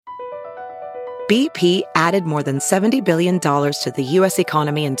BP added more than $70 billion to the U.S.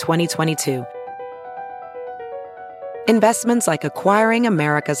 economy in 2022. Investments like acquiring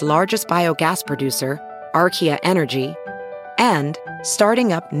America's largest biogas producer, Archaea Energy, and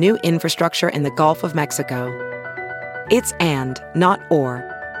starting up new infrastructure in the Gulf of Mexico. It's and, not or.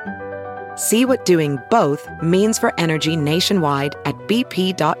 See what doing both means for energy nationwide at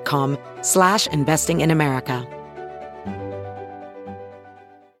bp.com/investing in America.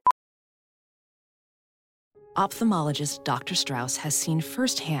 Ophthalmologist Dr. Strauss has seen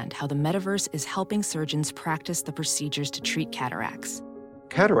firsthand how the metaverse is helping surgeons practice the procedures to treat cataracts.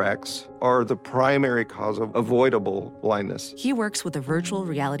 Cataracts are the primary cause of avoidable blindness. He works with a virtual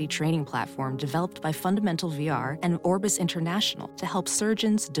reality training platform developed by Fundamental VR and Orbis International to help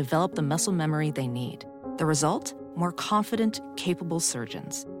surgeons develop the muscle memory they need. The result? More confident, capable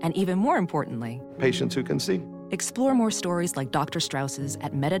surgeons. And even more importantly, Patients who can see. explore more stories like Dr. Strauss's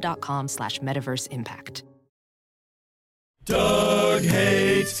at meta.com/metaverseimpact. Doug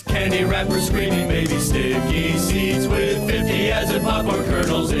hates candy wrappers, screaming baby sticky seeds with 50 acid popcorn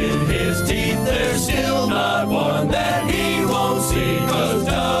kernels in his teeth. There's still not one that he won't see, 'cause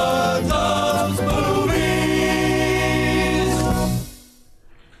Doug loves movies.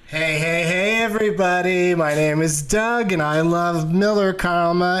 Hey, everybody. My name is Doug, and I love Miller,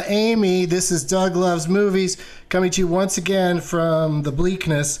 Karma, Amy. This is Doug Loves Movies, coming to you once again from the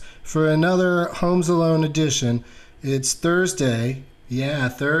bleakness for another Homes Alone edition. It's Thursday. Yeah,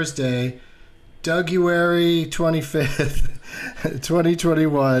 Thursday. Doguary 25th,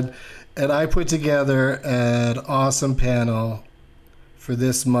 2021. And I put together an awesome panel for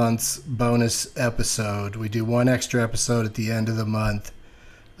this month's bonus episode. We do one extra episode at the end of the month.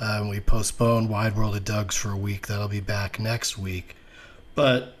 We postpone Wide World of Doug's for a week. That'll be back next week.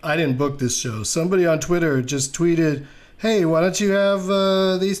 But I didn't book this show. Somebody on Twitter just tweeted, hey, why don't you have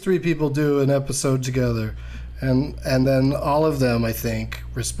these three people do an episode together? And then all of them, I think,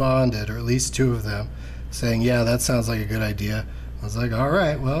 responded, or at least two of them, saying, yeah, that sounds like a good idea. I was like, all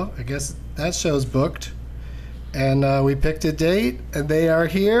right, well, I guess that show's booked. And we picked a date, and they are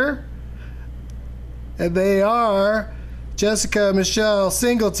here. And they are Jessica Michelle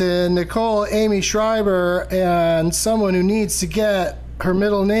Singleton, Nicole Amy Schreiber, and someone who needs to get her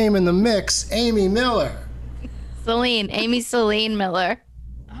middle name in the mix, Amy Miller. Amy Celine Miller.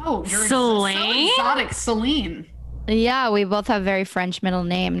 Oh, you're Celine? so exotic, Celine. Yeah, we both have very French middle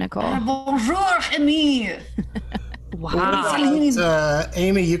name, Nicole. Bonjour, Amy. Wow.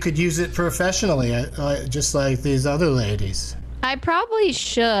 Amy, you could use it professionally, just like these other ladies. I probably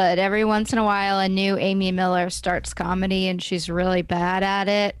should. Every once in a while, a new Amy Miller starts comedy, and she's really bad at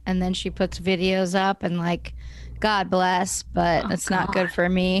it. And then she puts videos up, and God bless, but it's not good for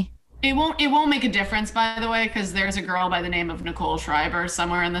me. It won't make a difference, by the way, because there's a girl by the name of Nicole Schreiber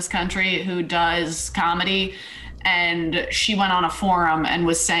somewhere in this country who does comedy, and she went on a forum and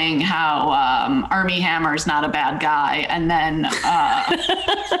was saying how Armie Hammer's not a bad guy, and then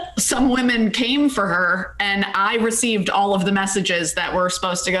some women came for her, and I received all of the messages that were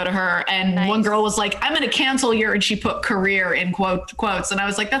supposed to go to her, and nice. One girl was like, I'm going to cancel your, and she put career in quotes, and I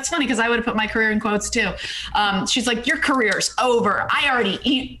was like, that's funny, because I would have put my career in quotes too. She's like, your career's over. I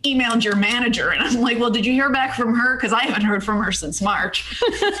already emailed your manager, and I'm like, well, did you hear back from her? Because I haven't heard from her since March.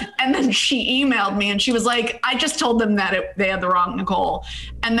 And then she emailed me, and she was like, I just told them that they had the wrong Nicole.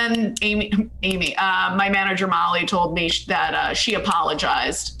 And then Amy, my manager Molly told me that she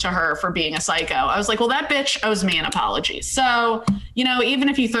apologized to her for being a psycho. I was like, well, that bitch owes me an apology. So, even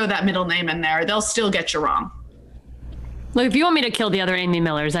if you throw that middle name in there, they'll still get you wrong. Look, if you want me to kill the other Amy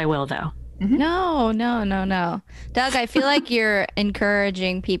Millers, I will, though. Mm-hmm. No. Doug, I feel like you're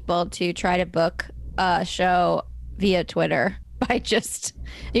encouraging people to try to book a show via Twitter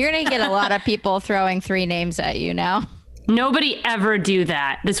you're going to get a lot of people throwing three names at you now. Nobody ever do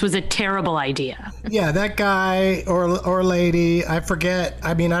that. This was a terrible idea. Yeah, that guy or lady, I forget.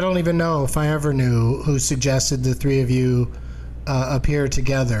 I mean, I don't even know if I ever knew who suggested the three of you appear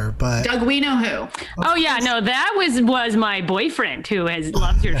together, but Doug, we know who. Oh yeah, no, that was my boyfriend who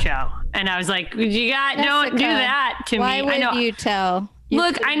loves your show, and I was like, don't do that to me. Why would you tell?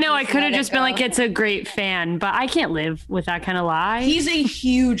 Look, I know I could have just been like, it's a great fan, but I can't live with that kind of lie. He's a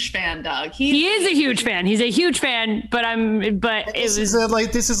huge fan, Doug. He is a huge fan. He's a huge fan, this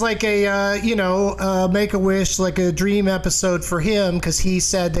is like a Make-A-Wish, like a dream episode for him, because he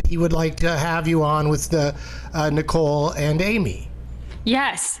said that he would like to have you on with the Nicole and Amy.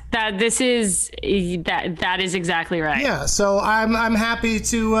 Yes, that is exactly right. Yeah, so I'm happy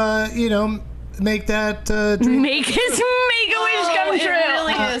to make that dream. Make his Make a wish come true. It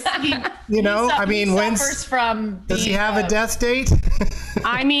really is. You know, I mean, he when's suffers from does he have a death date?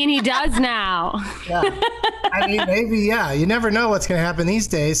 I mean, he does now. Yeah. I mean, maybe, yeah. You never know what's going to happen these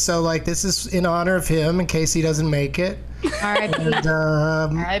days. So, like, this is in honor of him in case he doesn't make it. R.I.P. And,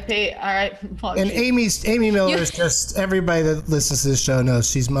 R.I.P. All right. Well, and Amy Miller is just, everybody that listens to this show knows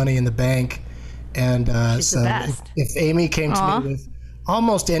she's money in the bank. And She's the so best. if Amy came to me with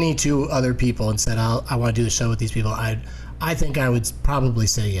almost any two other people and said, I want to do a show with these people, I think I would probably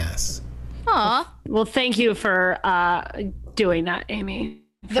say yes. Aw. Well, thank you for doing that, Amy.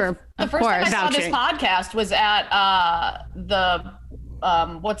 the first time I saw this vouching. podcast was at the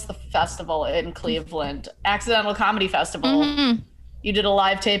what's the festival in Cleveland? Accidental Comedy Festival. You did a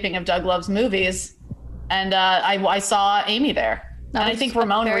live taping of Doug Loves Movies, and I saw Amy there. And I think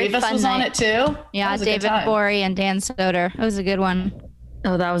Ramon Rivas was on it too. Yeah, That was a good David time. Bory and Dan Soder. It was a good one.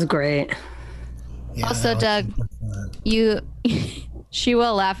 Oh, that was great. Yeah, Also, that was Doug, super fun. she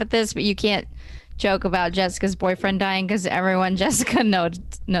will laugh at this, but you can't joke about Jessica's boyfriend dying because everyone Jessica knows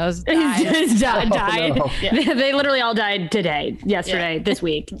died. died. no. They literally all died today, yesterday, this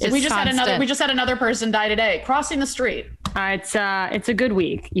week. We just had another person die today crossing the street. It's a good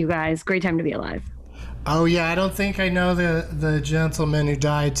week, you guys. Great time to be alive. Oh, yeah, I don't think I know the gentleman who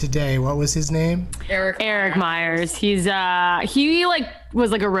died today. What was his name? Eric Myers. He's he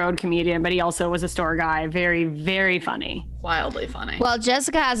was like a road comedian, but he also was a store guy. Very, very funny. Wildly funny. Well,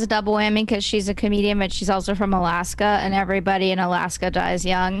 Jessica has a double whammy because she's a comedian, but she's also from Alaska, and everybody in Alaska dies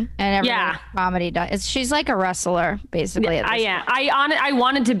young, and every comedy dies. She's like a wrestler, basically. At this point. I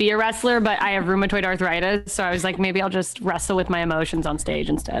wanted to be a wrestler, but I have rheumatoid arthritis, so I was like, maybe I'll just wrestle with my emotions on stage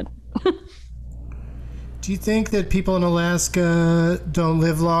instead. Do you think that people in Alaska don't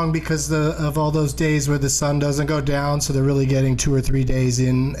live long because of all those days where the sun doesn't go down, so they're really getting 2 or 3 days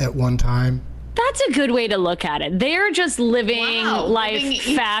in at one time? That's a good way to look at it. They're just living life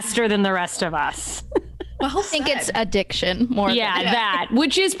faster than the rest of us. Well, I think it's addiction more. That,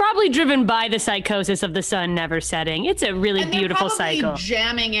 which is probably driven by the psychosis of the sun never setting. It's a really beautiful cycle.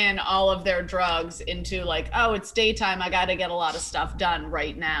 Jamming in all of their drugs into like, oh, it's daytime. I got to get a lot of stuff done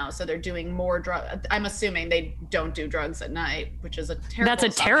right now. So they're doing more drugs. I'm assuming they don't do drugs at night, which is a terrible That's a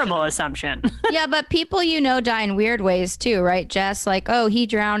terrible assumption. Yeah, but people die in weird ways too, right, Jess? Like, oh, he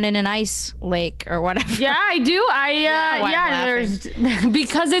drowned in an ice lake or whatever. Yeah, I do. There's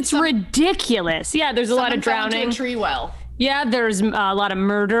because it's ridiculous. Yeah, there's a lot of drowning. A tree well. Yeah, there's a lot of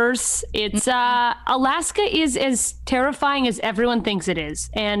murders. It's Alaska is as terrifying as everyone thinks it is,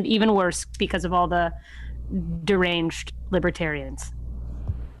 and even worse because of all the deranged libertarians.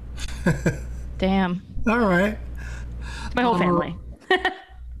 Damn. All right. My whole family.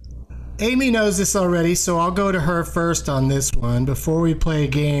 Amy knows this already, so I'll go to her first on this one. Before we play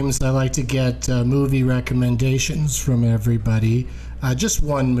games, I like to get movie recommendations from everybody. Just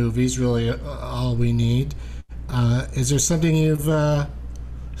one movie is really all we need. Is there something you've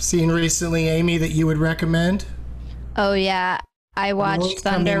seen recently, Amy, that you would recommend? Oh, yeah. I watched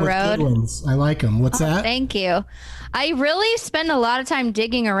Thunder Road. I like them. What's that? Thank you. I really spend a lot of time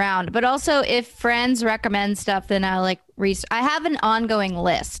digging around, but also if friends recommend stuff, then I I have an ongoing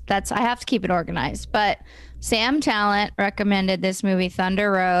list. I have to keep it organized. But Sam Talent recommended this movie,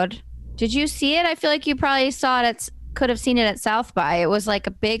 Thunder Road. Did you see it? I feel like you probably saw it could have seen it at South by. It was like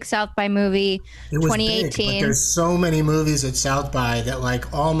a big South by movie, it was 2018. Big, but there's so many movies at South by that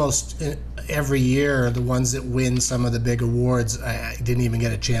like almost every year the ones that win some of the big awards I didn't even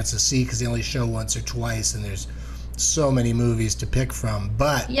get a chance to see because they only show once or twice, and there's so many movies to pick from.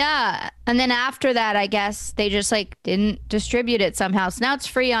 But yeah, and then after that, I guess they just didn't distribute it somehow. So now it's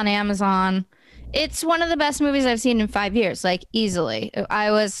free on Amazon. It's one of the best movies I've seen in 5 years, easily.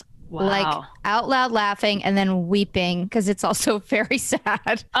 I was out loud laughing and then weeping because it's also very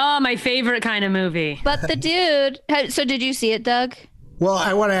sad. Oh, my favorite kind of movie. But the dude, so did you see it, Doug? Well,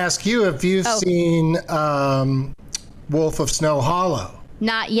 I want to ask you if you've seen Wolf of Snow Hollow.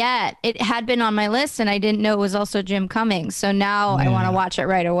 Not yet. It had been on my list, and I didn't know it was also Jim Cummings. So now I want to watch it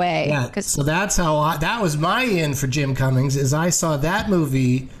right away. Yeah. So that's how that was my in for Jim Cummings. Is I saw that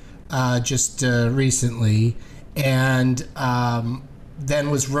movie just recently, and then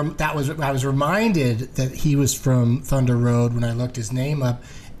I was reminded that he was from Thunder Road when I looked his name up,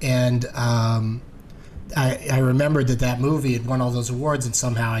 and I remembered that movie had won all those awards, and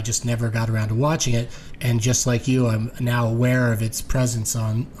somehow I just never got around to watching it. And just like you, I'm now aware of its presence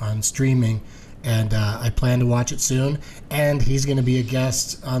on streaming, and I plan to watch it soon. And he's going to be a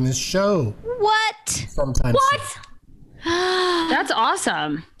guest on this show. What? Sometime soon. That's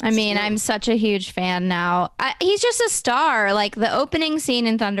awesome. I mean, I'm such a huge fan now. He's just a star. Like the opening scene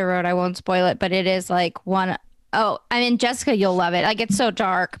in Thunder Road, I won't spoil it, but it is one Oh, I mean, Jessica, you'll love it. Like, it's so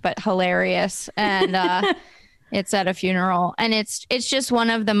dark but hilarious, and it's at a funeral, and it's just one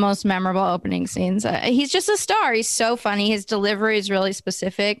of the most memorable opening scenes. He's just a star. He's so funny. His delivery is really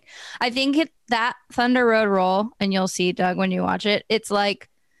specific. I think that Thunder Road role, and you'll see, Doug, when you watch it, it's like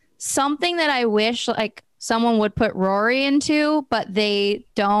something that I wish like someone would put Rory into, but they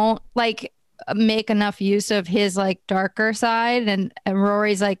don't like make enough use of his like darker side, and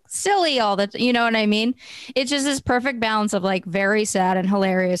Rory's like silly all the you know what I mean? It's just this perfect balance of like very sad and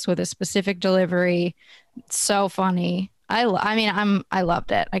hilarious with a specific delivery. It's so funny. I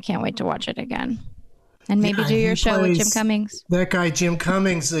loved it. I can't wait to watch it again. And maybe do your show with Jim Cummings. That guy Jim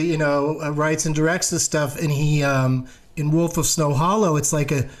Cummings, writes and directs this stuff, and he in Wolf of Snow Hollow, it's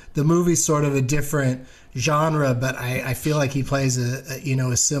like the movie's sort of a different genre, but I feel like he plays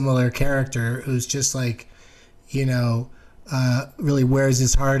a similar character who's just like, really wears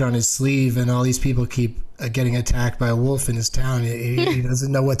his heart on his sleeve, and all these people keep getting attacked by a wolf in his town. He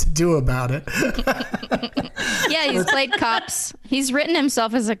doesn't know what to do about it. Yeah, he's played cops. He's written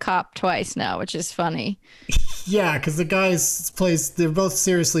himself as a cop twice now, which is funny. Yeah, because the guys they're both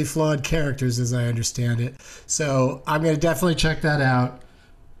seriously flawed characters, as I understand it. So I'm going to definitely check that out.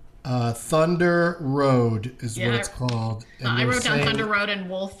 Thunder Road is what it's called. And I wrote down Thunder Road and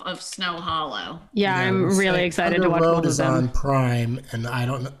Wolf of Snow Hollow. Yeah, I'm really excited Thunder to watch Road both of them. is on Prime, and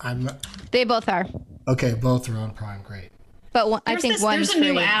They both are. Okay, both are on Prime. Great. But I think there's a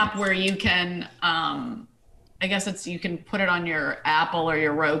new app where you can, I guess you can put it on your Apple or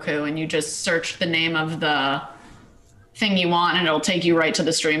your Roku, and you just search the name of the thing you want, and it'll take you right to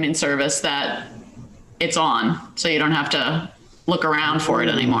the streaming service that it's on, so you don't have to look around for it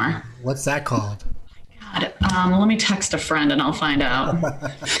anymore. What's that called? God, let me text a friend and I'll find out.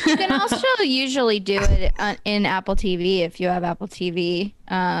 You can also usually do it in Apple TV if you have Apple TV.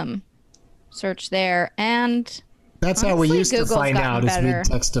 Search there, and that's how we used Google's to find out is better. we'd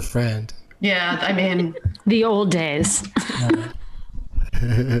text a friend. Yeah, I mean, the old days.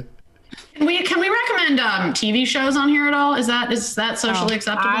 Can we recommend TV shows on here at all? Is that socially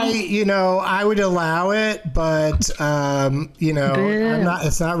acceptable? I would allow it, but I'm not.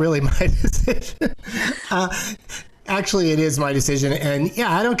 It's not really my decision. Actually, it is my decision, and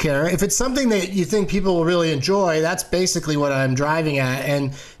yeah, I don't care if it's something that you think people will really enjoy. That's basically what I'm driving at.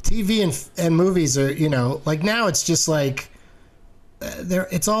 And TV and movies are, like now it's just like.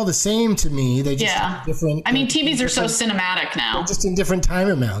 It's all the same to me. They just different. I mean, TVs are so cinematic now. They're just in different time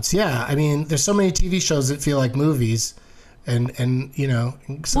amounts. Yeah, I mean, there's so many TV shows that feel like movies, and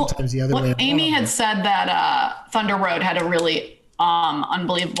sometimes the other way around. Amy had said that Thunder Road had a really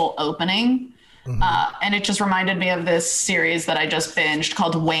unbelievable opening. Mm-hmm. And it just reminded me of this series that I just binged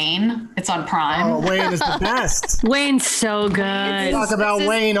called Wayne. It's on Prime. Oh, Wayne is the best. Wayne's so good. Talk about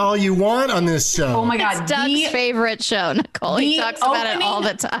Wayne all you want on this show. Oh my God. It's Doug's favorite show, Nicole. He talks about it all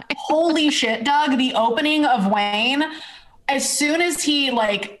the time. Holy shit, Doug. The opening of Wayne, as soon as he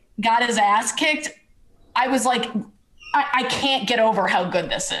got his ass kicked, I was like, I can't get over how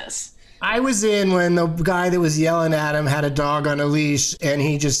good this is. I was in when the guy that was yelling at him had a dog on a leash, and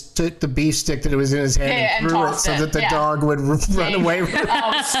he just took the beef stick that was in his hand and threw it so that the dog would run away with it.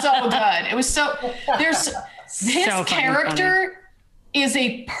 Oh, so good. It was so... His character is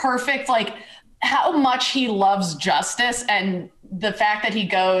a perfect, how much he loves justice and the fact that he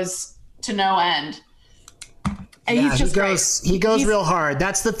goes to no end. And he goes real hard.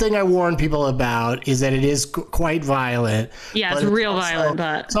 That's the thing I warn people about, is that it is quite violent. Yeah, it's real violent,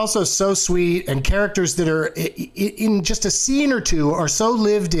 but it's also so sweet, and characters that are in just a scene or two are so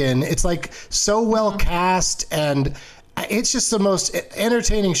lived in. It's like so well cast, and it's just the most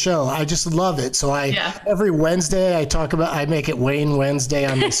entertaining show. I just love it. So every Wednesday I make it Wayne Wednesday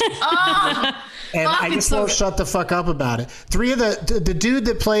on this. And I just won't shut the fuck up about it. Three of the dude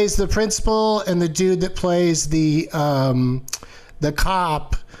that plays the principal and the dude that plays the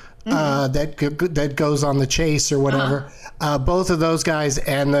cop that goes on the chase or whatever. Both of those guys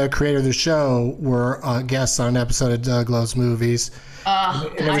and the creator of the show were guests on an episode of Doug Loves Movies.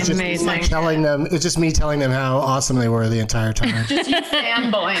 And it was just amazing. It's just me telling them how awesome they were the entire time. Just you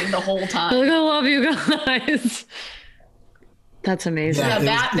fanboying the whole time. I love you guys. That's amazing. Yeah,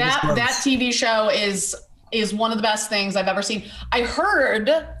 that TV show is one of the best things I've ever seen. I heard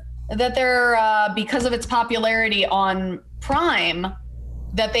that they're because of its popularity on Prime,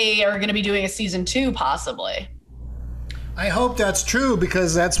 that they are going to be doing a season 2 possibly. I hope that's true,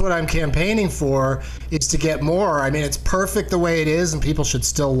 because that's what I'm campaigning for, is to get more. I mean, it's perfect the way it is, and people should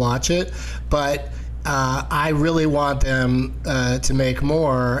still watch it, but I really want them to make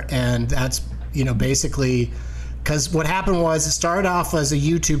more, and that's basically Because what happened was it started off as a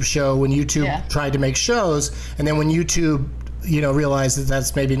YouTube show when YouTube tried to make shows, and then when YouTube, realized that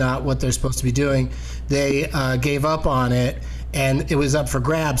that's maybe not what they're supposed to be doing, they gave up on it, and it was up for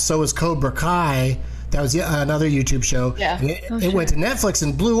grabs. So was Cobra Kai. That was another YouTube show. Yeah. It went to Netflix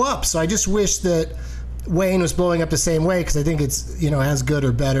and blew up. So I just wish that Wayne was blowing up the same way, because I think it's as good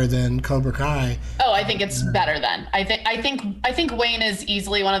or better than Cobra Kai. Oh, I think it's better than. I think Wayne is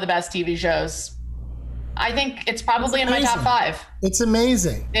easily one of the best TV shows. I think it's probably in my top 5. It's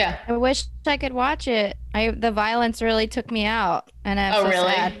amazing. Yeah. I wish I could watch it. The violence really took me out, and I'm so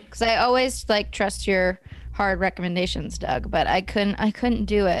sad because I always trust your hard recommendations, Doug, but I couldn't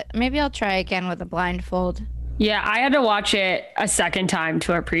do it. Maybe I'll try again with a blindfold. Yeah, I had to watch it a second time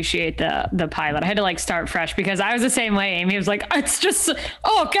to appreciate the pilot. I had to start fresh because I was the same way. Amy was like, it's just,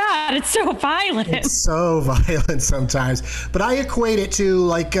 oh God, it's so violent. It's so violent sometimes. But I equate it to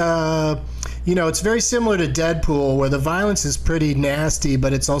it's very similar to Deadpool, where the violence is pretty nasty,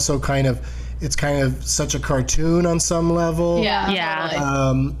 but it's also kind of such a cartoon on some level. Yeah.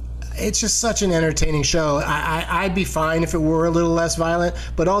 Totally. It's just such an entertaining show. I'd be fine if it were a little less violent,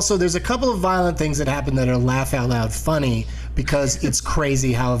 but also there's a couple of violent things that happen that are laugh out loud funny because it's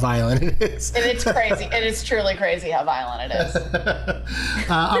crazy how violent it is. And it's crazy. It is truly crazy how violent it is.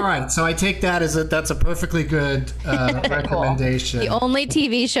 All right, so I take that as that's a perfectly good recommendation. The only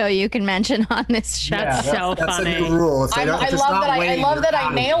TV show you can mention on this show. That's so that's funny. a new rule. I love that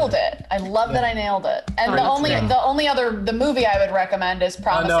I nailed it. I love that I nailed it. And the movie I would recommend is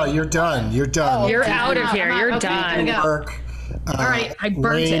Promising. Oh no, you're done. You're done. You're out of here. You're done. Work. All right, I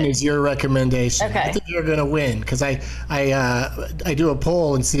burnt Wayne it. is your recommendation. Okay. I think you're going to win because I do a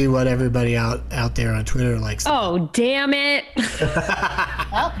poll and see what everybody out there on Twitter likes. Oh, damn it.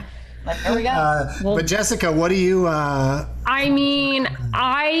 Well, there we go. But Jessica, what do you? I mean,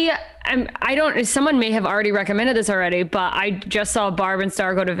 I don't. Someone may have already recommended this already, but I just saw Barb and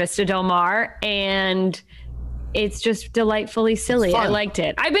Star go to Vista Del Mar, and it's just delightfully silly. I liked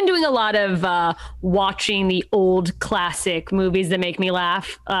it. I've been doing a lot of watching the old classic movies that make me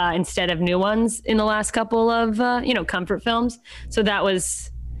laugh instead of new ones in the last couple of comfort films. So that was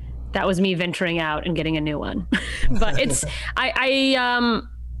me venturing out and getting a new one. But it's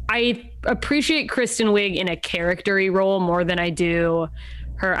I appreciate Kristen Wiig in a character-y role more than I do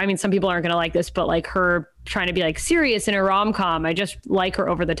her. I mean, some people aren't going to like this, but her trying to be serious in a rom-com, I just like her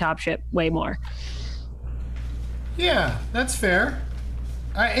over-the-top shit way more. Yeah, that's fair.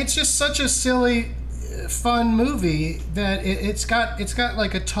 It's just such a silly, fun movie that it's got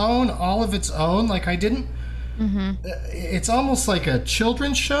a tone all of its own. I didn't. Mm-hmm. It's almost like a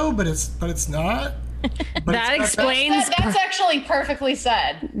children's show, but it's not. But that explains. That's actually perfectly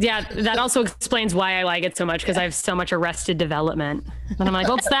said. Yeah, that also explains why I like it so much because I have so much Arrested Development, and I'm like,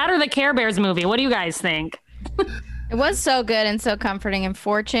 well, it's that or the Care Bears movie. What do you guys think? It was so good and so comforting, and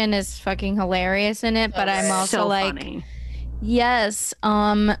Fortune is fucking hilarious in it, but I'm also so funny. Yes,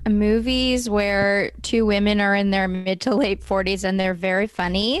 movies where two women are in their mid to late 40s and they're very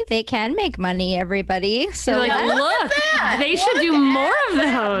funny, they can make money, everybody. So look, they should do more of those.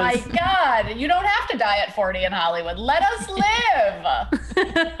 Oh my God, you don't have to die at 40 in Hollywood. Let us live.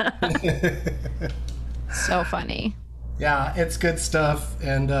 So funny. Yeah, it's good stuff,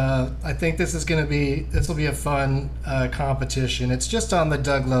 and I think this will be a fun competition. It's just on the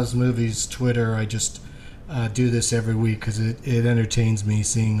Doug Loves Movies Twitter. I just do this every week because it entertains me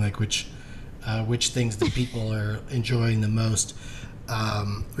seeing which things the people are enjoying the most.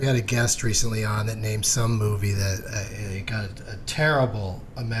 We had a guest recently on that named some movie that got a terrible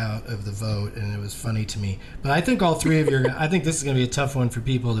amount of the vote, and it was funny to me. But I think all three of you I think this is going to be a tough one for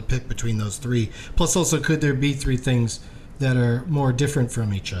people to pick between those three. Plus, also, could there be three things that are more different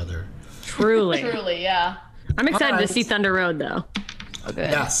from each other? Truly, yeah. I'm excited to see Thunder Road, though.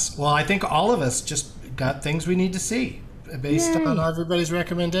 Okay. Yes. Well, I think all of us just got things we need to see based on everybody's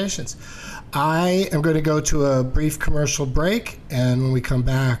recommendations. I am going to go to a brief commercial break, and when we come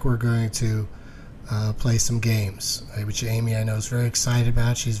back, we're going to play some games, which Amy, I know, is very excited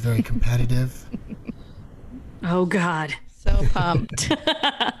about. She's very competitive. Oh, God. So pumped.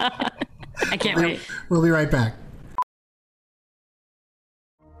 I can't wait. We'll be right back.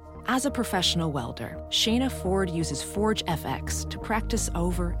 As a professional welder, Shayna Ford uses Forge FX to practice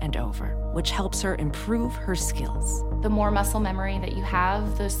over and over, which helps her improve her skills. The more muscle memory that you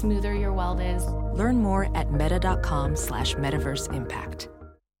have, the smoother your weld is. Learn more at meta.com/metaverseimpact.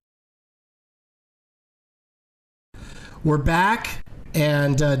 We're back,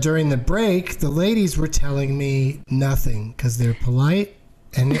 and during the break, the ladies were telling me nothing because they're polite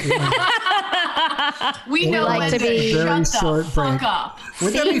and We know like when to to be- shut Very the short fuck break. up.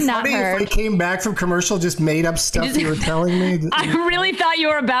 Wouldn't that be Seen, not funny if heard. I came back from commercial, just made up stuff you were telling me? I really thought you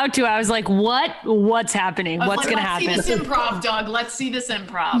were about to. I was like, what? What's happening? I was What's like, going to happen? Let's see this improv, Doug. Let's see this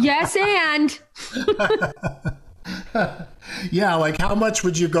improv. Yes, and Yeah, like how much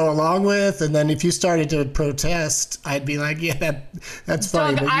would you go along with? And then if you started to protest, I'd be like, yeah, that's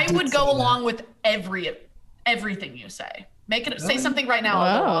funny. Doug, but you I did would say go that. along with everything you say. Make it say something right now.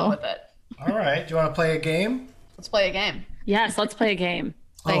 I'll go Wow. along with it. All right, do you want to play a game? Let's play a game. yes, let's play a game.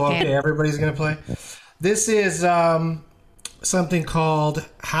 Oh, okay, game. everybody's going to play. This is something called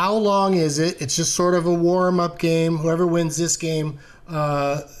How Long Is It? It's just sort of a warm-up game. Whoever wins this game,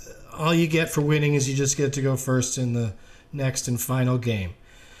 all you get for winning is you just get to go first in the next and final game.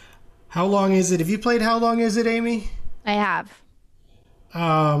 How long is it? Have you played How Long Is It, Amy? I have.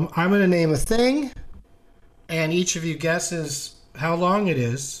 I'm going to name a thing, and each of you guesses how long it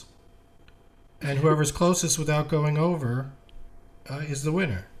is, and whoever's closest without going over is the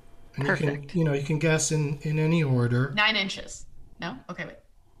winner. And Perfect. you can guess in any order. 9 inches. No? Okay, wait.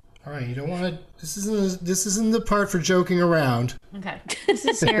 All right, you don't want to. This isn't the part for joking around. Okay. This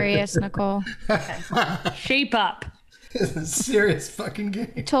is serious, Nicole. Shape up. It's a serious fucking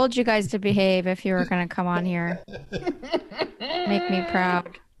game. Told you guys to behave if you were going to come on here. Make me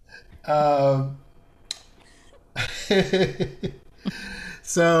proud.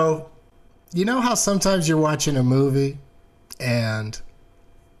 So, you know how sometimes you're watching a movie and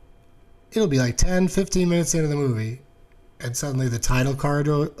it'll be like 10, 15 minutes into the movie and suddenly the title card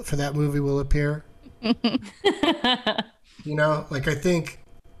for that movie will appear? You know, like I think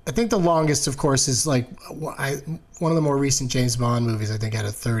the longest, of course, is like one of the more recent James Bond movies, I think, had a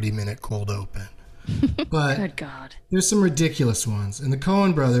 30-minute cold open. But Good God. there's some ridiculous ones. And the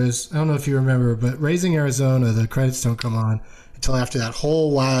Coen brothers, I don't know if you remember, but Raising Arizona, the credits don't come on until after that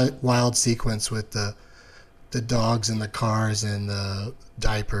whole wild sequence with the dogs and the cars and the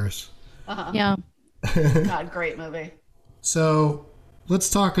diapers. Yeah. God, great movie. So let's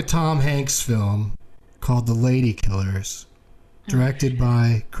talk a Tom Hanks film called The Lady Killers, created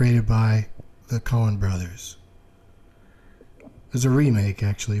by the Coen brothers. There's a remake,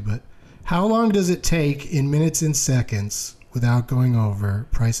 actually, but how long does it take in minutes and seconds, without going over,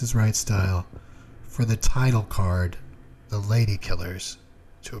 Price is Right style, for the title card, The Lady Killers,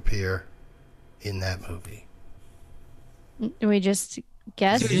 to appear in that movie? Do we just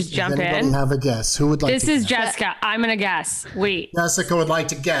guess? Should we just jump Does anybody in? have a guess? Who would like This to is guess? Jessica. I'm going to guess. Wait. Jessica would like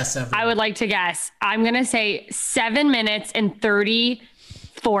to guess. Everyone. I would like to guess. I'm going to say 7 minutes and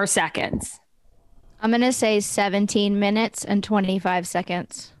 34 seconds. I'm going to say 17 minutes and 25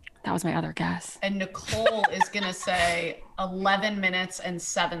 seconds. That was my other guess. And Nicole is going to say 11 minutes and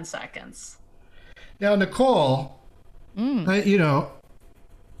 7 seconds. Now, Nicole, I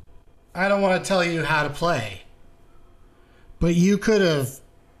don't want to tell you how to play, but you could have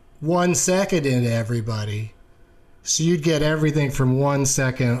 1 second in everybody. So you'd get everything from 1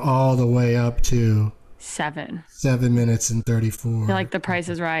 second all the way up to 7. 7 minutes and 34. I feel like the price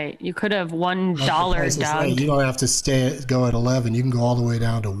is right. You could have $1, Like the Price is Right. Doug. You don't have to go at 11. You can go all the way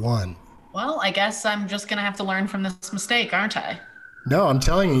down to 1. Well, I guess I'm just going to have to learn from this mistake, aren't I? No, I'm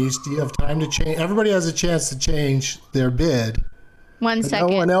telling you, you have time to change. Everybody has a chance to change their bid. 1 But second.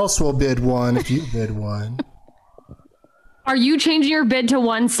 no one else will bid 1 if you bid 1. Are you changing your bid to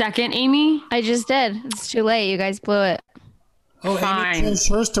 1 second, Amy? I just did. It's too late. You guys blew it. Oh, Fine. Amy changed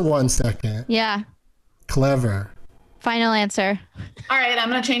hers to 1 second. Yeah. Clever. Final answer. All right, I'm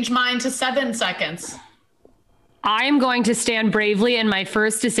going to change mine to 7 seconds. I am going to stand bravely in my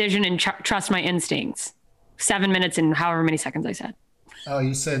first decision and trust my instincts. 7 minutes and however many seconds I said. Oh,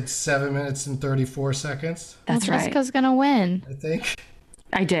 you said 7 minutes and 34 seconds, That's right. Jessica's going to win. I think.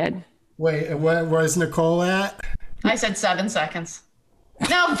 I did. Wait, where's Nicole at? I said 7 seconds.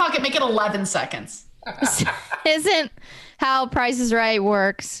 No, fuck it, make it 11 seconds. Isn't how Price is Right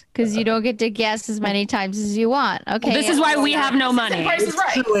works, because you don't get to guess as many times as you want. Okay. This is why we have no money. Price is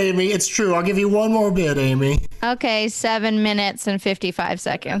right. True, Amy. It's true. I'll give you one more bid, Amy. Okay, 7 minutes and 55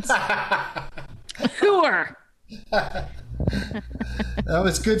 seconds. Sure. That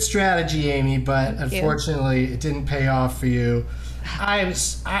was good strategy, Amy, but unfortunately, it didn't pay off for you. I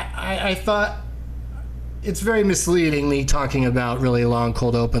thought it's very misleading me talking about really long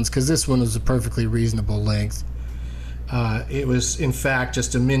cold opens because this one was a perfectly reasonable length. It was, in fact,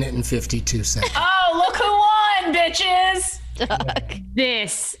 just 1 minute and 52 seconds. Oh, look who won, bitches!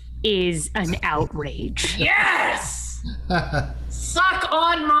 This is an outrage. Yes! Suck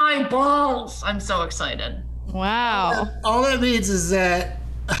on my balls! I'm so excited. Wow. All that means is that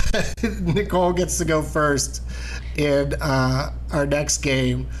Nicole gets to go first in our next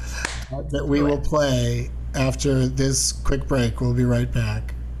game. that we will play after this quick break. We'll be right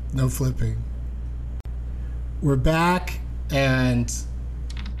back. No flipping. We're back, and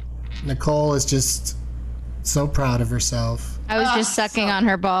Nicole is just so proud of herself. I was just sucking on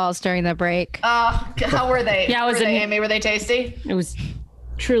her balls during the break. How were they? Yeah, were they, Amy? Were they tasty? It was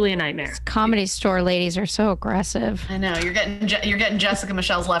truly a nightmare. Comedy store ladies are so aggressive. I know you're getting Jessica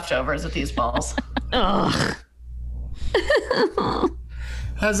Michelle's leftovers with these balls. Ugh.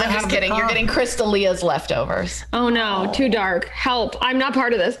 I'm just kidding. You're getting Crystalia leftovers. Oh no, too dark. Help! I'm not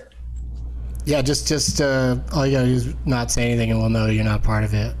part of this. Yeah, just all you gotta do is not say anything, and we'll know you're not part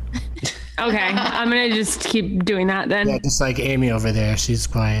of it. Okay, I'm gonna just keep doing that then. Yeah, just like Amy over there, she's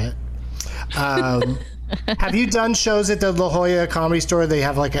quiet. Have you done shows at the La Jolla Comedy Store? They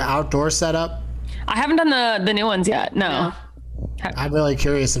have like an outdoor setup. I haven't done the new ones yet. No. I'm really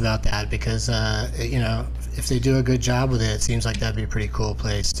curious about that because if they do a good job with it, it seems like that'd be a pretty cool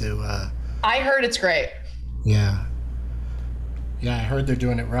place to. I heard it's great. Yeah. Yeah, I heard they're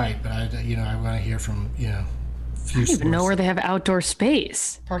doing it right, but I want to hear from I don't even know where they have outdoor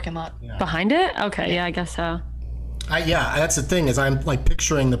space. Parking lot. Yeah. Behind it? Okay, yeah, I guess so. That's the thing is I'm like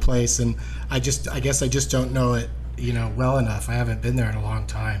picturing the place, and I guess I just don't know it well enough. I haven't been there in a long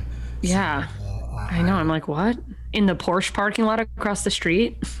time. Yeah. So, I know. I'm like, what? In the Porsche parking lot across the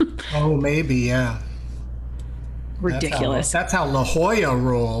street? Oh, maybe, yeah. Ridiculous. That's how La Jolla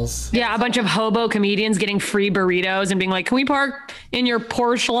rolls. Yeah, a bunch of hobo comedians getting free burritos and being like, can we park in your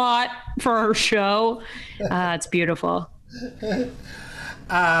Porsche lot for our show? It's beautiful. We're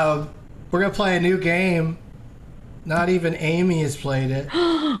going to play a new game. Not even Amy has played it.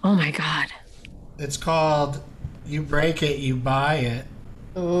 Oh my God. It's called You Break It, You Buy It.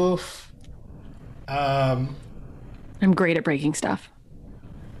 Oof. I'm great at breaking stuff.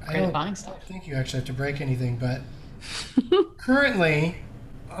 I don't think you actually have to break anything, but currently,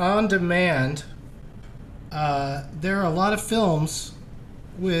 on demand, there are a lot of films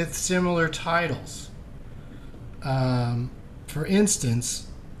with similar titles. For instance,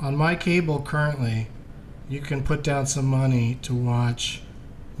 on my cable currently, you can put down some money to watch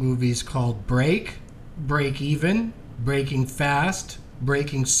movies called Break, Break Even, Breaking Fast,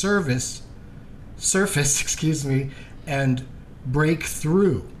 Breaking Surface, and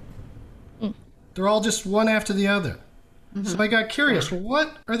Breakthrough. They're all just one after the other. Mm-hmm. So I got curious, well,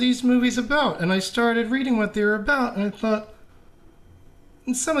 what are these movies about? And I started reading what they were about, and I thought,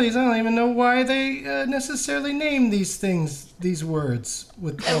 and some of these, I don't even know why they necessarily name these things, these words.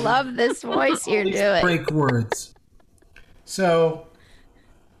 I love this voice you're doing. Break words. So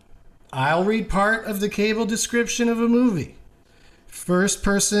I'll read part of the cable description of a movie. First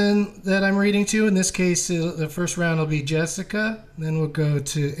person that I'm reading to, in this case, the first round will be Jessica. Then we'll go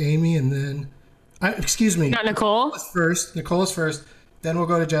to Amy, and then... excuse me. Not Nicole? Nicole is first. Then we'll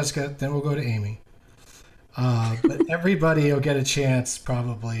go to Jessica. Then we'll go to Amy. But everybody will get a chance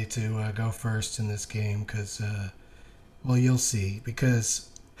probably to go first in this game because, you'll see. Because,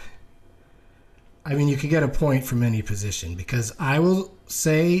 you could get a point from any position because I will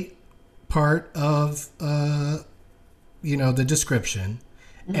say part of, the description,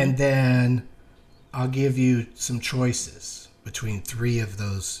 and then I'll give you some choices between three of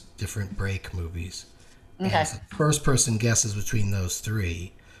those different break movies. Okay. And so the first person guesses between those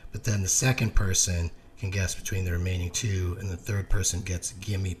three, but then the second person can guess between the remaining two, and the third person gets a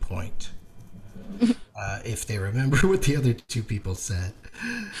gimme point if they remember what the other two people said.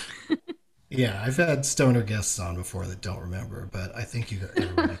 Yeah, I've had stoner guests on before that don't remember, but I think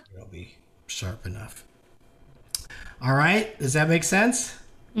everybody will be sharp enough. All right, does that make sense?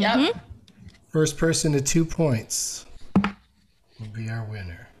 Yep. Mm-hmm. First person to 2 points will be our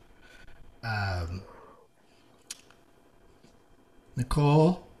winner.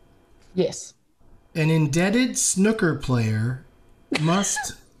 Nicole? Yes. An indebted snooker player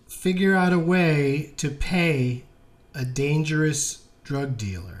must figure out a way to pay a dangerous drug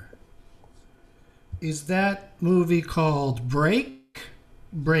dealer. Is that movie called Break,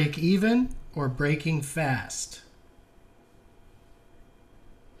 Break Even, or Breaking Fast?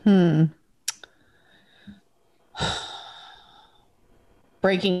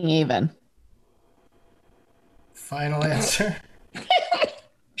 Breaking Even. Final answer?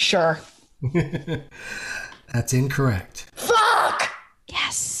 Sure. That's incorrect. Fuck!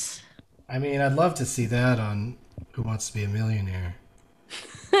 Yes. I'd love to see that on Who Wants to Be a Millionaire.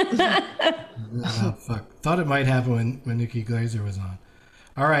 Oh, fuck. Thought it might happen when Nikki Glaser was on.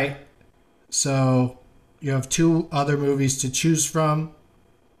 All right. So you have two other movies to choose from.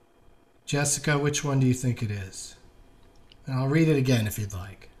 Jessica, which one do you think it is? And I'll read it again if you'd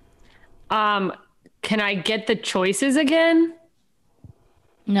like. Can I get the choices again?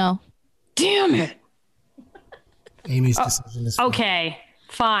 No. Damn it. Amy's decision is Okay,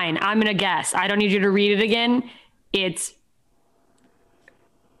 fine. I'm going to guess. I don't need you to read it again. It's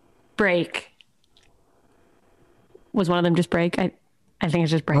Break. Was one of them just Break? I think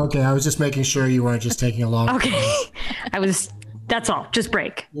it's just Break. Okay, I was just making sure you weren't just taking a long time. Okay. That's all. Just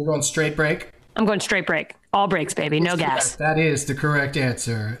Break. You're going straight Break? I'm going straight Break. All breaks, baby. No gas. That is the correct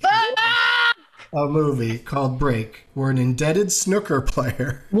answer. A movie called Break, where an indebted snooker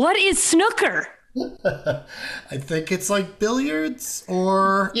player. What is snooker? I think it's like billiards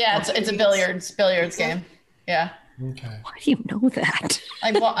or. Yeah, it's a billiards game. Yeah. Okay. Why do you know that?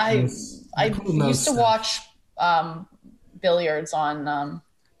 I Nicole knows used to stuff. watch billiards on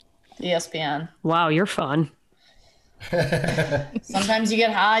ESPN. Wow, you're fun. Sometimes you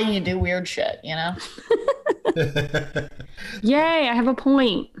get high and you do weird shit, you know? Yay, I have a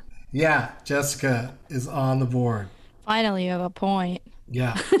point. Yeah, Jessica is on the board. Finally, you have a point.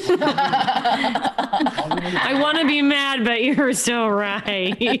 Yeah. I want to be mad, but you're so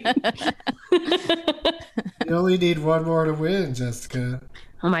right. You only need one more to win, Jessica.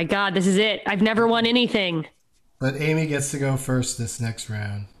 Oh my God, this is it. I've never won anything. But Amy gets to go first this next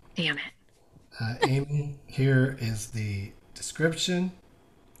round. Damn it. Amy, here is the description.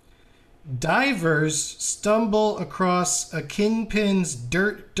 Divers stumble across a kingpin's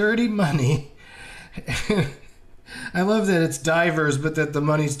dirty money. I love that it's divers, but that the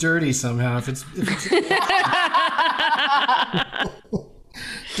money's dirty somehow. If it's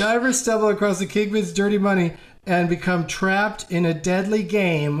divers stumble across the kingpin's dirty money and become trapped in a deadly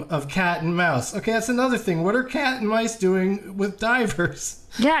game of cat and mouse. Okay, that's another thing. What are cat and mice doing with divers?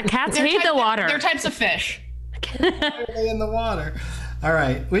 Yeah, cats hate the water. They're types of fish. Why are they in the water? All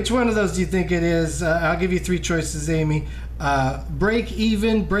right, which one of those do you think it is? I'll give you three choices, Amy. Break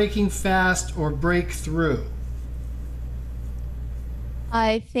even, breaking fast, or break through.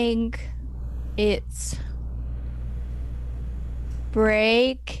 I think it's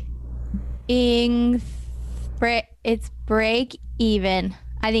break even. I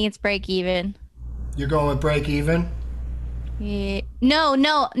think it's break even. You're going with break even? Yeah. No,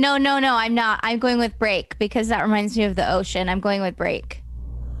 I'm not. I'm going with break because that reminds me of the ocean. I'm going with break.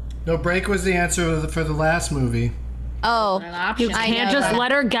 No, break was the answer for the last movie. Oh, You can't just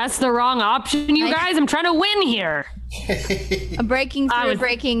let her guess the wrong option, you guys. I'm trying to win here. a breaking through,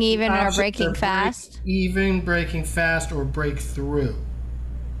 breaking even, or Options breaking are fast. Break even, breaking fast, or break through.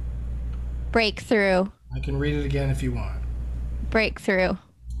 Breakthrough. I can read it again if you want. Breakthrough.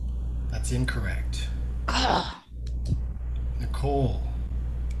 That's incorrect. Nicole.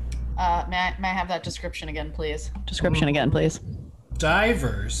 May I have that description again, please?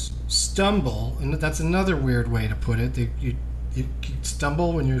 Divers stumble, and that's another weird way to put it. You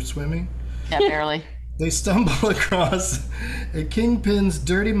stumble when you're swimming. Yeah, barely. They stumble across a kingpin's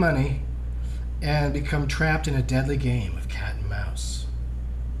dirty money and become trapped in a deadly game of cat and mouse.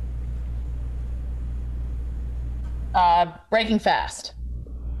 Breaking fast.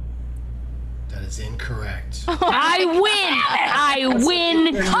 That is incorrect. I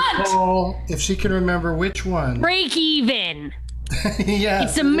win. Nicole, if she can remember which one. Break even. Yeah.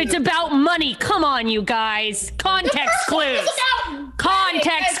 It's about money. Come on, you guys. Context clues.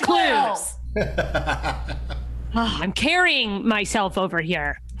 Context clues. I'm carrying myself over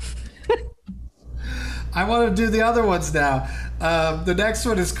here. I want to do the other ones now. The next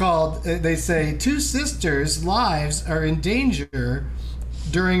one is called, they say, two sisters' lives are in danger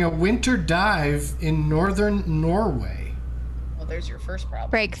during a winter dive in northern Norway. Well, there's your first problem.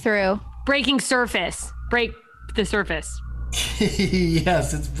 Breakthrough. Breaking surface. Break the surface.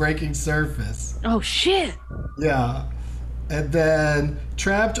 Yes, it's breaking surface. Oh, shit. Yeah. And then,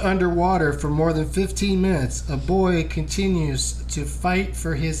 trapped underwater for more than 15 minutes, a boy continues to fight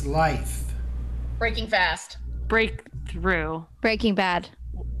for his life. Breaking fast. Breakthrough. Breaking Bad.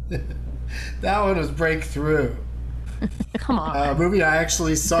 That one was Breakthrough. Come on. Movie I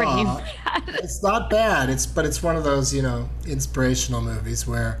actually saw. Breaking Bad. It's not bad. But it's one of those, inspirational movies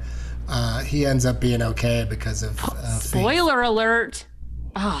where he ends up being okay because of faith. Spoiler alert.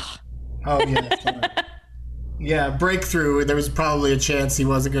 Oh, yeah. Sorry. Yeah, Breakthrough. There was probably a chance he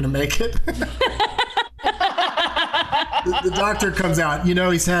wasn't going to make it. The doctor comes out.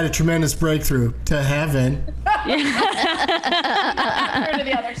 He's had a tremendous breakthrough to heaven. They're to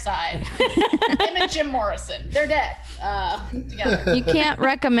the other side. Him and Jim Morrison. They're dead. Together. You can't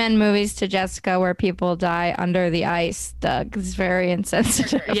recommend movies to Jessica where people die under the ice, Doug. It's very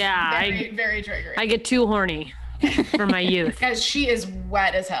insensitive. yeah. Very, very triggering. I get too horny for my youth. Guys, she is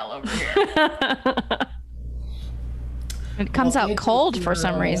wet as hell over here. It comes out cold for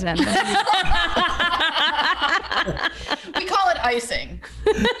some reason. We call it icing.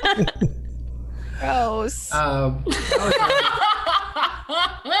 Gross.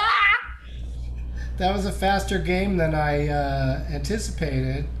 That was a faster game than I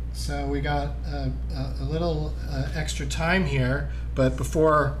anticipated. So we got a little extra time here. But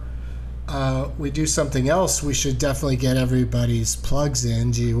before we do something else, we should definitely get everybody's plugs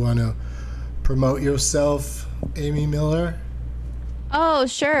in. Do you want to promote yourself, Amy Miller? Oh,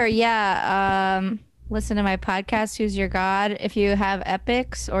 sure. Yeah. Listen to my podcast, Who's Your God? If you have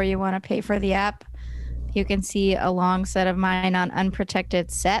Epics or you want to pay for the app, you can see a long set of mine on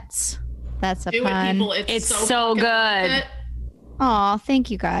unprotected sets. That's a pun. People. It's so good. Oh, thank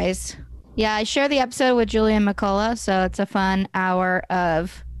you guys. Yeah, I share the episode with Julian McCullough, so it's a fun hour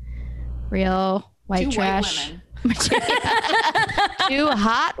of real white trash. White women. Two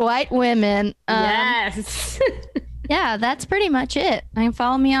hot white women. Yes. Yeah, that's pretty much it. You can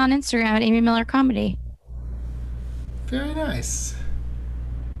follow me on Instagram at Amy Miller Comedy. Very nice.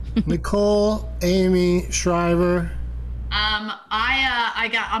 Nicole, Amy Shriver. I'm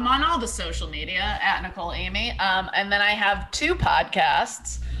on all the social media at Nicole Amy. And then I have 2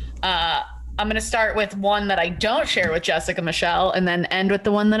 podcasts. I'm going to start with one that I don't share with Jessica Michelle and then end with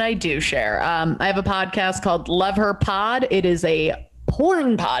the one that I do share. I have a podcast called Love Her Pod. It is a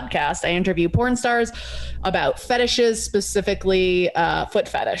porn podcast. I interview porn stars about fetishes, specifically foot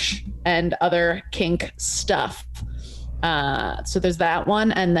fetish and other kink stuff. So there's that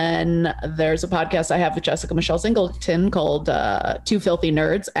one. And then there's a podcast I have with Jessica Michelle Singleton called Two Filthy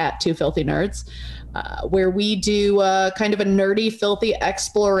Nerds at Two Filthy Nerds, where we do kind of a nerdy, filthy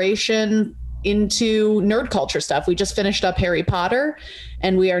exploration into nerd culture stuff. We just finished up Harry Potter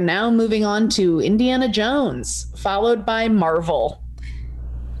and we are now moving on to Indiana Jones, followed by Marvel.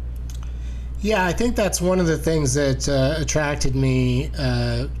 Yeah, I think that's one of the things that attracted me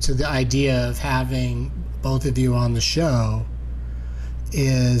to the idea of having both of you on the show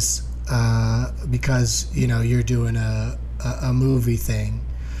is because, you know, you're doing a movie thing.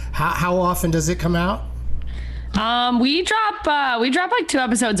 How often does it come out? We drop like 2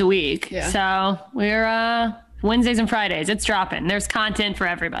 episodes a week. Yeah. So we're Wednesdays and Fridays. It's dropping. There's content for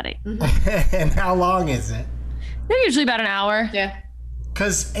everybody. Mm-hmm. And how long is it? They're usually about an hour. Yeah.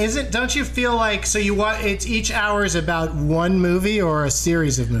 Because don't you feel like, so you want, it's each hour is about one movie or a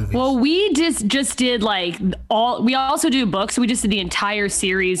series of movies? Well, we just did like we also do books. We just did the entire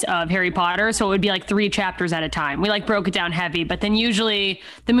series of Harry Potter. So it would be like 3 chapters at a time. We like broke it down heavy, but then usually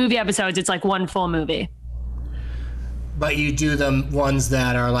the movie episodes, it's like one full movie. But you do them ones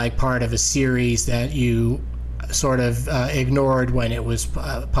that are like part of a series that you sort of ignored when it was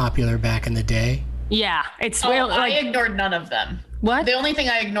popular back in the day? Yeah. I ignored none of them. What? The only thing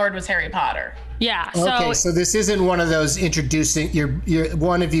I ignored was Harry Potter. Yeah. Okay, so this isn't one of those introducing.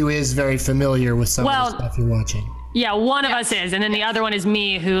 One of you is very familiar with some of the stuff you're watching. Yeah, one of us is, and then the other one is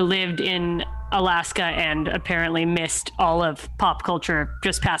me, who lived in Alaska and apparently missed all of pop culture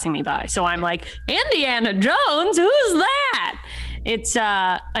just passing me by. So I'm like, Indiana Jones, who's that? It's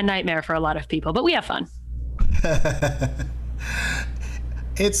a nightmare for a lot of people, but we have fun.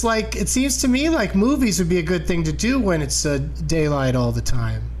 It's like, it seems to me like movies would be a good thing to do when it's daylight all the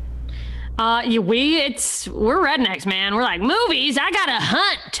time. We're rednecks, man. We're like, movies, I gotta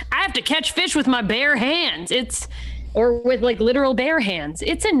hunt. I have to catch fish with my bare hands. Or with like literal bare hands.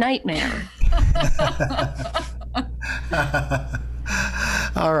 It's a nightmare.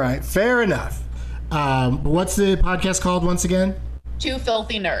 All right, fair enough. What's the podcast called once again? Two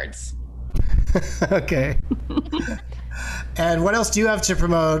Filthy Nerds. Okay. And what else do you have to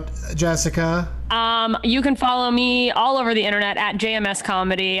promote, Jessica? You can follow me all over the internet at JMS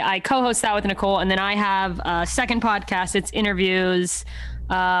Comedy. I co-host that with Nicole, and then I have a second podcast. It's interviews.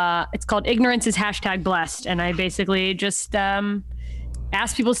 It's called Ignorance is #blessed, and I basically just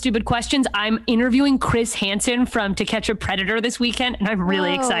ask people stupid questions. I'm interviewing Chris Hansen from To Catch a Predator this weekend, and I'm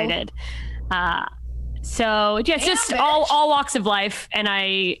really excited. So yeah, it's just all walks of life, and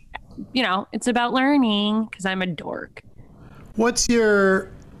it's about learning because I'm a dork.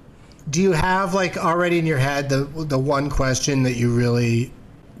 Do you have like already in your head the one question that you really,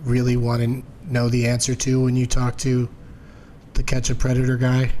 really want to know the answer to when you talk to the Catch a Predator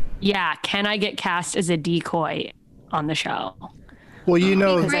guy? Yeah. Can I get cast as a decoy on the show? Well, you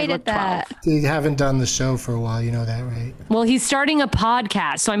know, great at that. They haven't done the show for a while. You know that, right? Well, he's starting a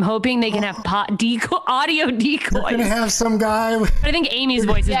podcast, so I'm hoping they can have audio decoys. You're gonna have some guy. I think Amy's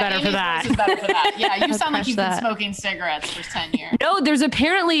voice is better for that. Voice is better for that. Yeah, you sound like you've been smoking cigarettes for 10 years. No, there's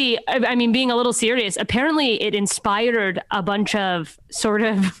apparently, being a little serious, apparently it inspired a bunch of sort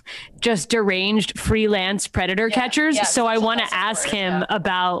of just deranged freelance predator catchers. So I want to ask him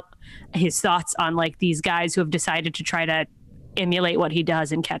about his thoughts on like these guys who have decided to try to emulate what he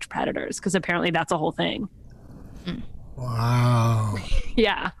does and catch predators, because apparently that's a whole thing. Wow.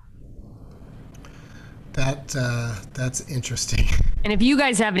 Yeah. That's interesting. And if you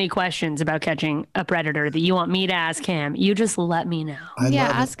guys have any questions about catching a predator that you want me to ask him, you just let me know.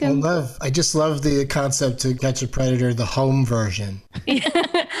 Ask him. I just love the concept to catch a predator, the home version.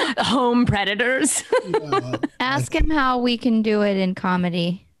 Home predators. Ask him how we can do it in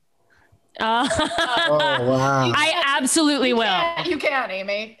comedy. Oh, wow. I absolutely will. You can,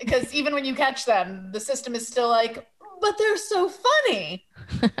 Amy, because even when you catch them, the system is still like, but they're so funny.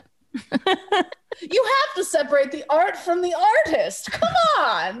 You have to separate the art from the artist. Come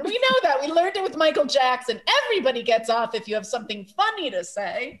on. We know that. We learned it with Michael Jackson. Everybody gets off if you have something funny to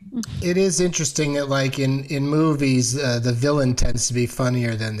say. It is interesting that, like, in movies, the villain tends to be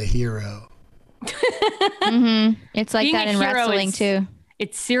funnier than the hero. It's like Being that a in hero wrestling is- too.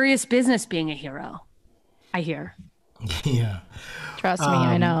 It's serious business being a hero, I hear. Yeah. Trust me,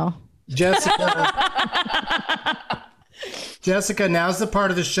 I know. Jessica, now's the part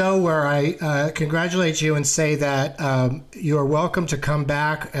of the show where I congratulate you and say that you are welcome to come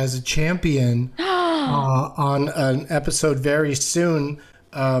back as a champion on an episode very soon.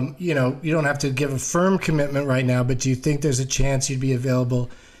 You don't have to give a firm commitment right now, but do you think there's a chance you'd be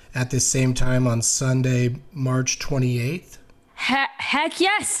available at the same time on Sunday, March 28th? Heck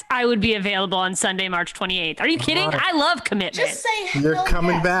yes, I would be available on Sunday, March 28th. Are you kidding? Right. I love commitment. Just say You're hell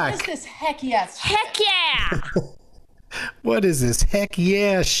coming yes. back. What is this heck yes? Heck yeah! What is this? Heck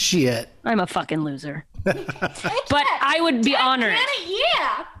yeah shit. I'm a fucking loser. But I would be honored.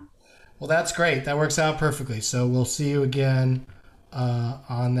 Yeah. Well, that's great. That works out perfectly. So we'll see you again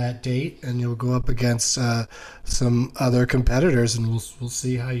on that date, and you'll go up against some other competitors, and we'll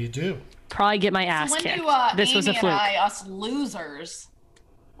see how you do. Probably get my ass When kicked. do This Amy was a fluke. and I, us losers,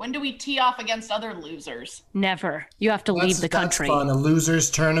 when do we tee off against other losers? Never. You have to leave the country. That's fun. A losers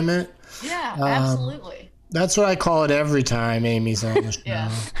tournament. Yeah, absolutely. That's what I call it every time Amy's on the show.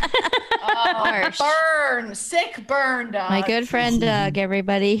 Yeah. Harsh. Burn, sick burn, dog. My good friend Doug,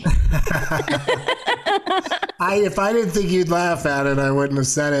 everybody. If I didn't think you'd laugh at it, I wouldn't have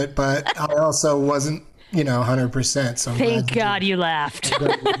said it, but I also wasn't, 100%. So I'm Thank glad God you laughed.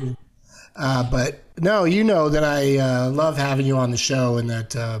 but no, you know that I love having you on the show, and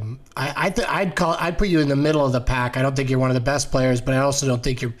that I'd put you in the middle of the pack. I don't think you're one of the best players, but I also don't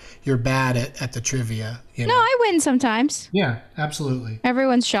think you're bad at the trivia. No, I win sometimes. Yeah, absolutely.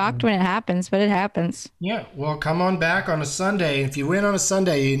 Everyone's shocked when it happens, but it happens. Yeah, well, come on back on a Sunday. If you win on a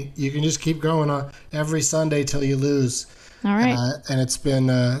Sunday, you can just keep going on every Sunday till you lose. All right. And it's been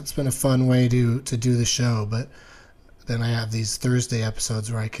a fun way to do the show, but then I have these Thursday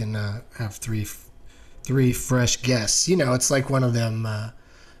episodes where I can have three fresh guests. It's like one of them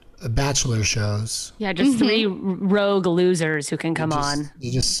Bachelor shows. Yeah, just three rogue losers who can come on.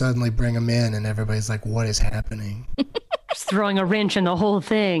 You just suddenly bring them in, and everybody's like, "What is happening?" Just throwing a wrench in the whole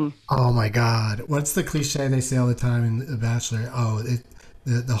thing. Oh my God! What's the cliche they say all the time in The Bachelor? Oh,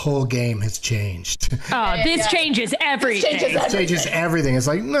 the whole game has changed. Oh, this changes everything. It changes everything. It's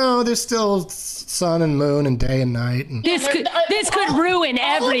like, no, there's still sun and moon and day and night. And This could ruin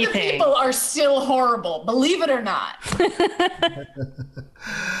everything. All of the people are still horrible, believe it or not.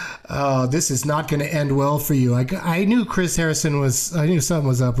 oh, this is not going to end well for you. I knew Chris Harrison I knew something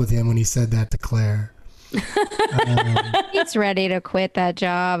was up with him when he said that to Claire. He's ready to quit that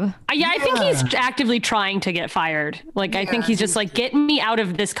job. Yeah, I think he's actively trying to get fired. I think he's just like, get me out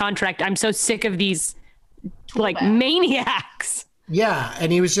of this contract. I'm so sick of these maniacs. Yeah,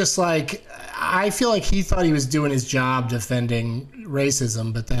 and he was just like, I feel like he thought he was doing his job defending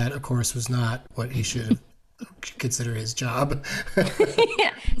racism, but that, of course, was not what he should have consider his job.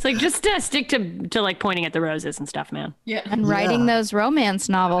 Yeah, it's like just stick to like pointing at the roses and stuff, man. Yeah, and writing those romance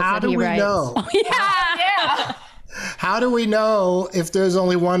novels How that do he we writes. know? yeah. How do we know if there's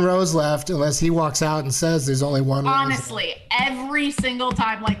only one rose left unless he walks out and says there's only one rose? Honestly, every single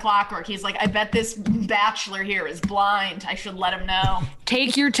time, like clockwork, he's like, I bet this bachelor here is blind. I should let him know.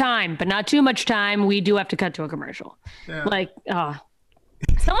 Take your time, but not too much time. We do have to cut to a commercial. Yeah.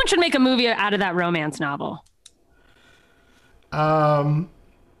 Someone should make a movie out of that romance novel. I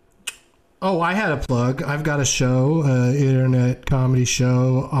had a plug. I've got a show, internet comedy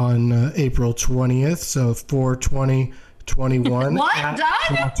show on April 20th, so 4/20/21. What? at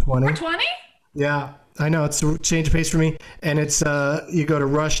Doug? 4/20. 20? Yeah, I know. It's a change of pace for me. And it's you go to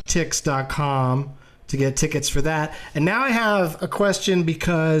rushtix.com to get tickets for that. And now I have a question,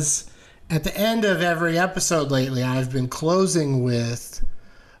 because at the end of every episode lately, I've been closing with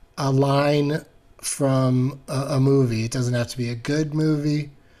a line from a movie. It doesn't have to be a good movie.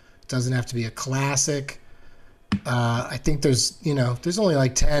 It doesn't have to be a classic. I think there's only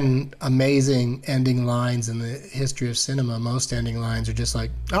like 10 amazing ending lines in the history of cinema. Most ending lines are just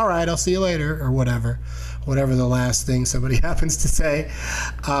like, all right, I'll see you later, or whatever the last thing somebody happens to say.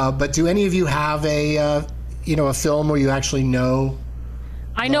 But do any of you have a film where you actually know?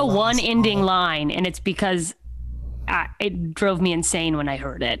 I know one ending line, and it's because it drove me insane when I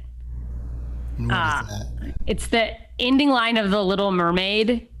heard it. What is that? It's the ending line of The Little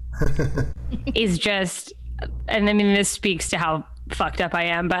Mermaid is just, and I mean, this speaks to how fucked up I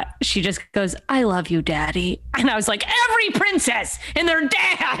am, but she just goes, "I love you, Daddy." And I was like, every princess and their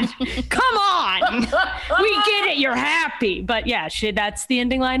dad, come on. We get it. You're happy. But yeah, that's the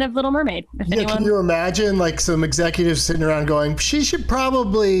ending line of Little Mermaid. Can you imagine like some executives sitting around going, she should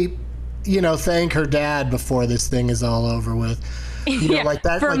probably, thank her dad before this thing is all over with. Like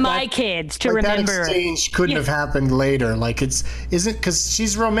that for my kids to remember. That exchange couldn't have happened later. Like isn't because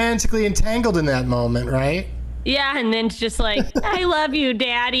she's romantically entangled in that moment, right? Yeah, and then it's just like, "I love you,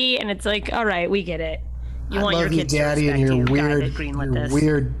 Daddy," and it's like, "All right, we get it. You want your kids Daddy, to respect and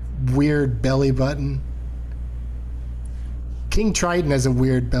your weird belly button." King Triton has a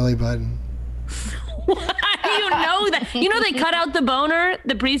weird belly button. You know that? You know they cut out the boner.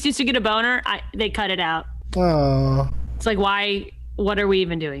 The priest used to get a boner. They cut it out. Oh. It's like, why? What are we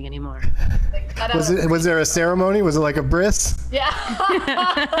even doing anymore? Was there a ceremony? Was it like a bris? Yeah.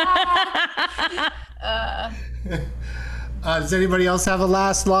 Does anybody else have a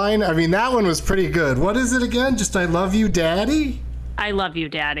last line? I mean, that one was pretty good. What is it again? Just "I love you, Daddy"? I love you,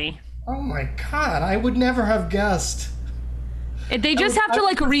 Daddy. Oh my God, I would never have guessed. They just have to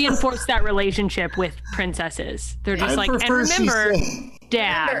like reinforce that relationship with princesses. They're just like, and remember,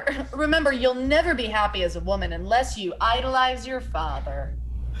 Dad. Remember, you'll never be happy as a woman unless you idolize your father.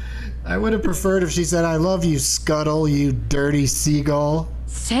 I would have preferred if she said, "I love you, Scuttle, you dirty seagull."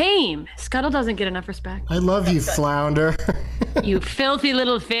 Same. Scuttle doesn't get enough respect. "I love you, Flounder." You filthy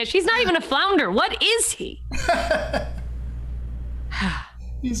little fish. He's not even a flounder. What is he?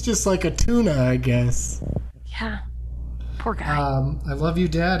 He's just like a tuna, I guess. Yeah. Poor guy. "I love you,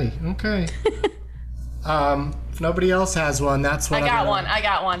 Daddy." Okay. If nobody else has one, that's what I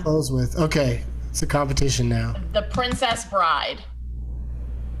got one. Close with. Okay. It's a competition now. The Princess Bride.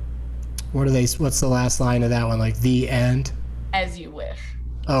 What's the last line of that one? Like, "The end"? As you wish.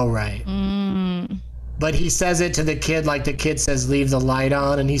 Oh, right. But he says it to the kid like the kid says, "Leave the light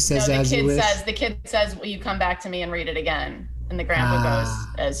on," and he says, "As you wish." The kid says, "Will you come back to me and read it again?" And the grandpa goes,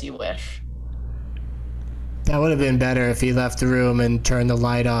 "As you wish." That would have been better if he left the room and turned the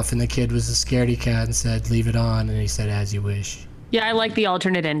light off and the kid was a scaredy cat and said, "Leave it on," and he said, "As you wish." Yeah, I like the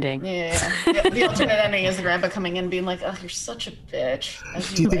alternate ending. Yeah. The alternate ending is the grandpa coming in being like, "Oh, you're such a bitch."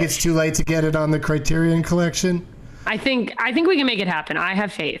 Do you think it's too late to get it on the Criterion Collection? I think we can make it happen. I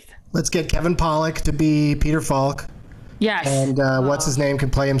have faith. Let's get Kevin Pollak to be Peter Falk. Yes. And what's his name can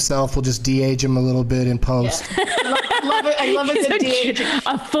play himself. We'll just de-age him a little bit in post. Yeah. I love it.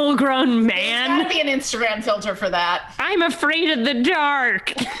 A full-grown man. There's gotta be an Instagram filter for that. I'm afraid of the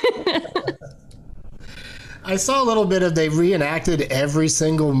dark. I saw a little bit they reenacted every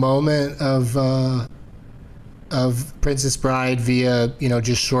single moment of Princess Bride via,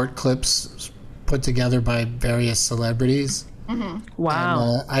 just short clips put together by various celebrities. Mm-hmm.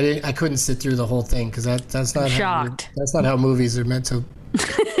 Wow. And, I couldn't sit through the whole thing because that's not that's not how movies are meant to.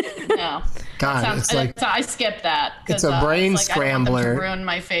 No. God, it's like I skipped that. It's a brain scrambler. I don't want them to ruin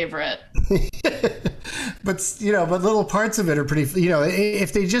my favorite. But little parts of it are pretty.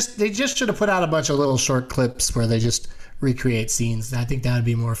 If they just should have put out a bunch of little short clips where they just recreate scenes. I think that would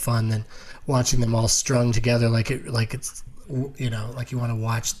be more fun than watching them all strung together like it's you want to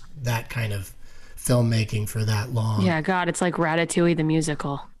watch that kind of filmmaking for that long. Yeah, God, it's like Ratatouille the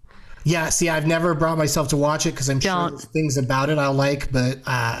musical. Yeah, see, I've never brought myself to watch it because I'm sure there's things about it I'll like, but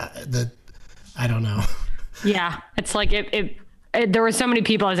I don't know. Yeah, it's like it there were so many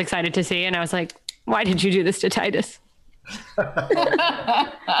people I was excited to see, and I was like, why did you do this to Titus?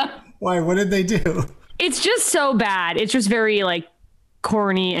 Why? What did they do? It's just so bad. It's just very like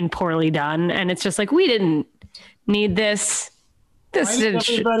corny and poorly done, and it's just like, we didn't need this.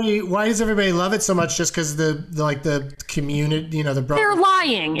 Why does everybody love it so much? Just because the community, they're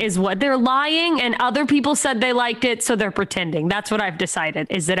lying is what they're lying, and other people said they liked it, so they're pretending. That's what I've decided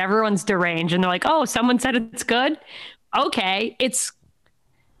is that everyone's deranged, and they're like, oh, someone said it's good. Okay, it's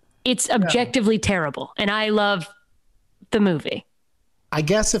objectively terrible, and I love the movie. I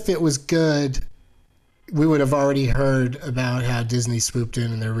guess if it was good, we would have already heard about how Disney swooped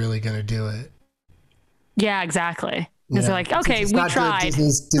in and they're really going to do it. Yeah, exactly. Because they're like, okay, we tried.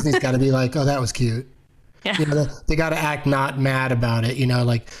 Disney's got to be like, oh, that was cute. Yeah. You know, they got to act not mad about it. You know,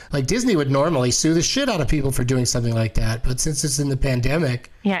 like Disney would normally sue the shit out of people for doing something like that, but since it's in the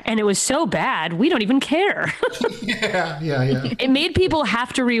pandemic, Yeah, and it was so bad, we don't even care. yeah. It made people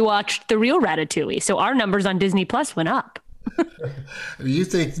have to rewatch the real Ratatouille, so our numbers on Disney Plus went up. You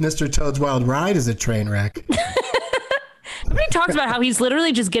think Mr. Toad's Wild Ride is a train wreck? Everybody talks about how he's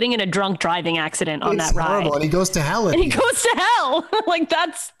literally just getting in a drunk driving accident on that ride. Horrible, and he goes to hell. And he goes to hell. Like,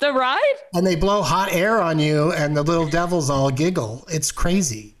 that's the ride? And they blow hot air on you, and the little devils all giggle. It's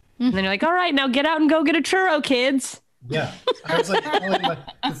crazy. And then you're like, all right, now get out and go get a churro, kids. Yeah. I was like,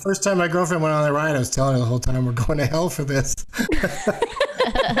 the first time my girlfriend went on the ride, I was telling her the whole time, we're going to hell for this.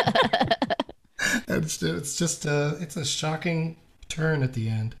 It's just it's a shocking turn at the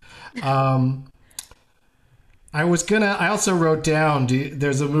end. I also wrote down,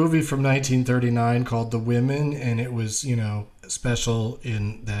 there's a movie from 1939 called The Women, and it was, special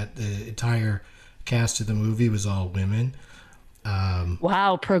in that the entire cast of the movie was all women.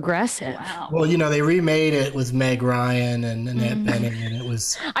 Wow, progressive. Wow. Well, they remade it with Meg Ryan and Annette Bening, and it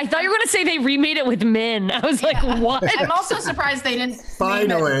was... I thought you were going to say they remade it with men. I was like, what? I'm also surprised they didn't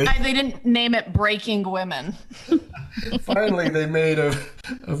Finally. they didn't name it Breaking Women. Finally, they made a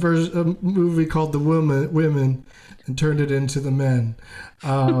movie called The Women and turned it into The Men.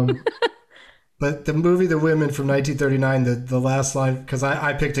 But the movie The Women from 1939, the last line, because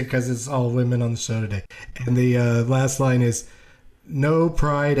I picked it because it's all women on the show today, and the last line is, "No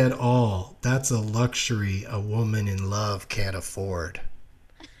pride at all. That's a luxury a woman in love can't afford."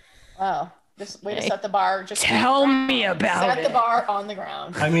 Wow. Just way to set the bar. Just Tell me about set it. the bar on the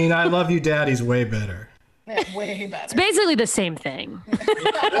ground. I mean, I Love You Daddy's way better. Yeah, way better. It's basically the same thing. It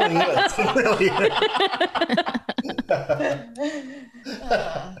really is.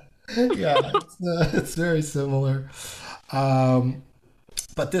 Yeah, it's very similar.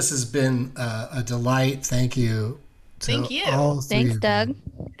 But this has been a delight. Thank you. Thank you. Thanks, Doug.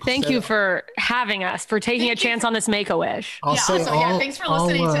 Thank you for having us, for taking a chance on this Make-A-Wish. Thanks for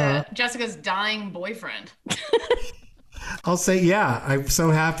listening to Jessica's dying boyfriend. I'll say, I'm so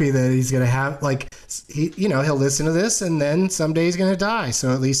happy that he's going to have, he'll listen to this and then someday he's going to die.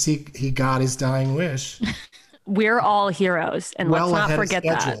 So at least he got his dying wish. We're all heroes, and let's not forget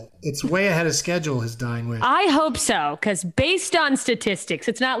that. It's way ahead of schedule, his dying wish. I hope so, because based on statistics,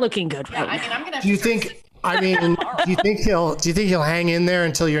 it's not looking good right now. I'm gonna. Do you think he'll hang in there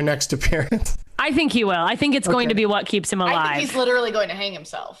until your next appearance? I think he will. I think it's going to be what keeps him alive. I think he's literally going to hang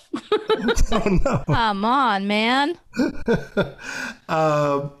himself. Oh, no. Come on, man.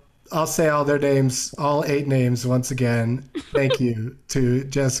 I'll say all their names, all 8 names once again. Thank you to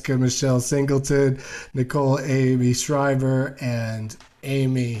Jessica Michelle Singleton, Nicole Amy Schreiber, and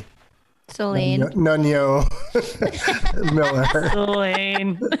Amy Celine Nunio Miller.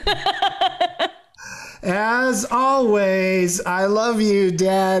 Celine. As always, I love you,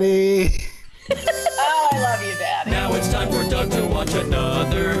 Daddy. Oh, I love you, Daddy. Now it's time for Doug to watch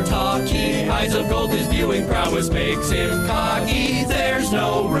another talkie. Eyes of gold, his viewing prowess makes him cocky. There's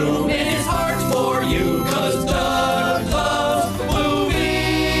no room in his heart for you, 'cause